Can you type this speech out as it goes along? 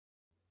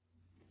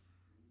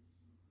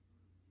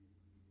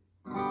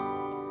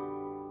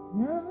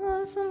There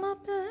was a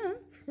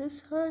Muppet,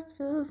 his heart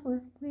filled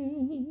with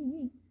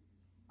glee,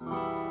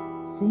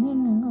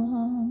 singing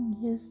along,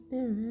 his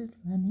spirit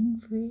running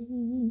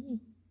free.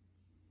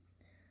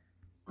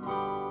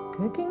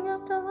 Cooking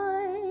up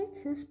delight,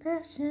 his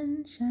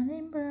passion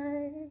shining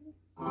bright.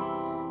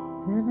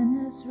 Zev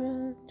and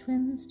Ezra,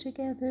 twins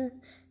together,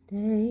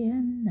 day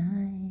and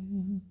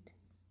night.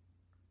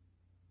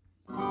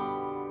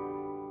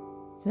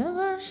 Zev,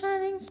 our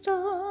shining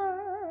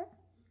star,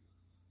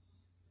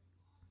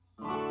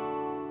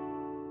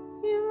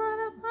 you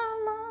light up our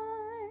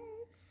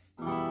lives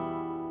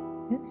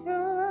with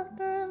your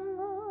laughter and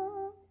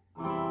love.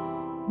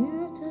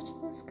 You touch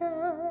the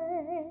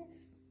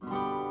skies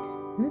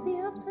through the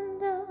ups and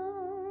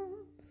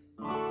downs.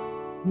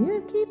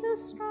 You keep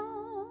us strong.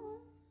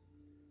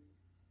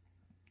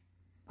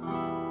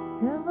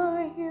 Zev,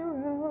 our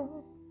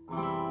hero,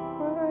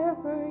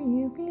 wherever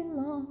you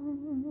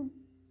belong.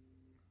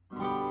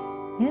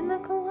 In the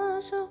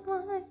collage of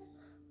life,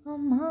 a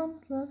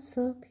mom's love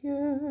so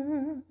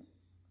pure,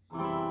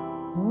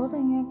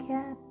 holding a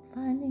cat,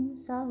 finding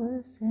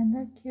solace and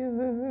a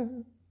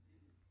cure,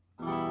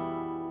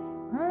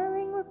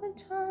 smiling with a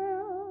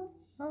child,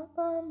 a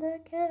bond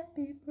that can't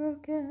be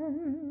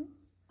broken,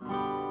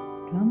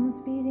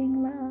 drums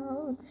beating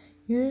loud,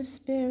 your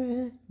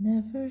spirit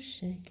never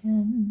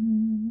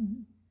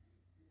shaken.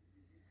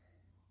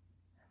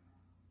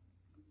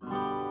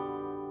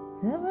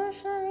 Zev, our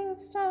shining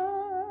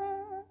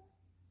star,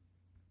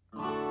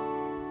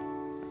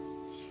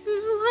 you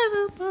light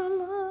up our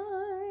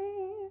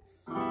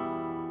lives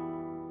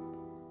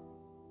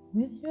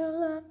with your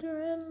laughter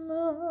and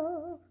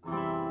love.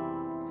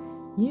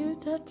 You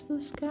touch the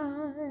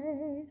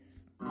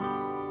skies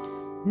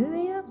through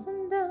the ups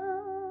and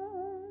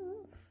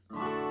downs.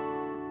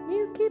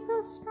 You keep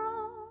us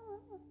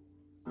strong.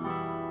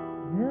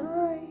 Zev,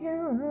 our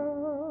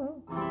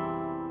hero,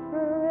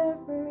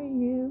 wherever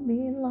you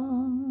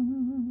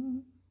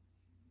belong.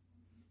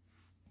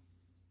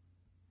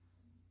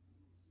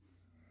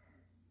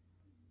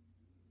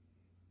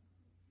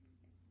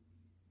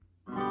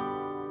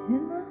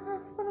 In the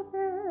hospital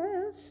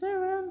bed,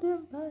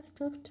 surrounded by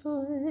stuffed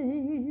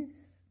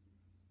toys,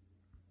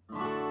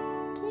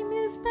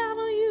 Kimi's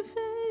battle you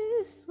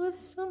face with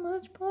so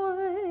much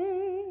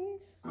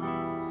poise.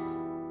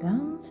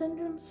 Down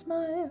syndrome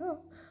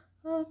smile,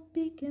 a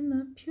beacon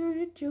of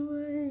pure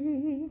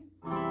joy.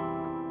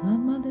 A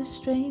mother's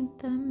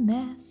strength, a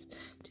mask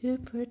to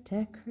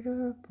protect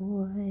her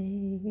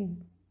boy.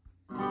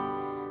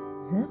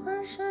 Zev,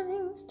 our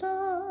shining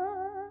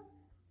star,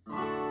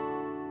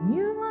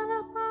 you light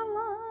up our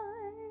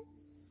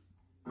lives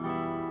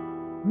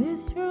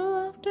with your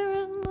laughter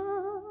and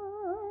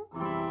love.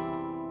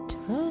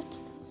 Touch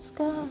the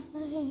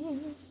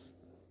skies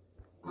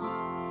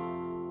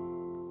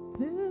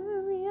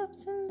through the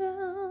ups and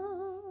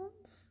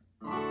downs.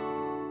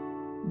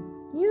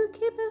 You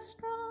keep us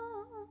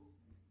strong.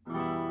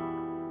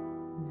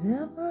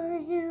 Zev, our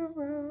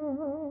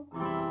hero,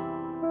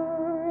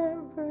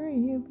 wherever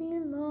you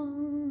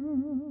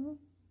belong.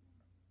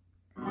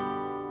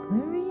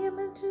 Blurry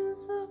images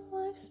of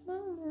life's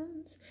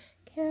moments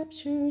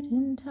captured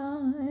in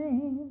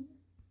time.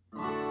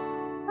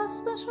 A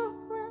special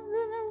friend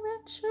in a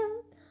red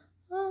shirt,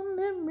 a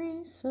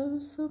memory so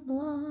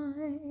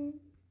sublime.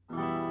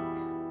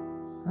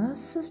 A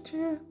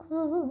sister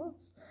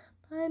close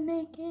by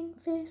making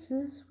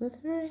faces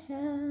with her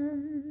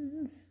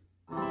hands.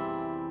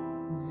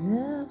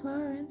 Zev,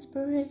 our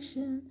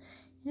inspiration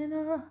in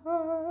our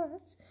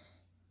hearts,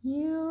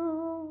 you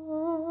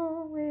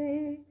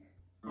always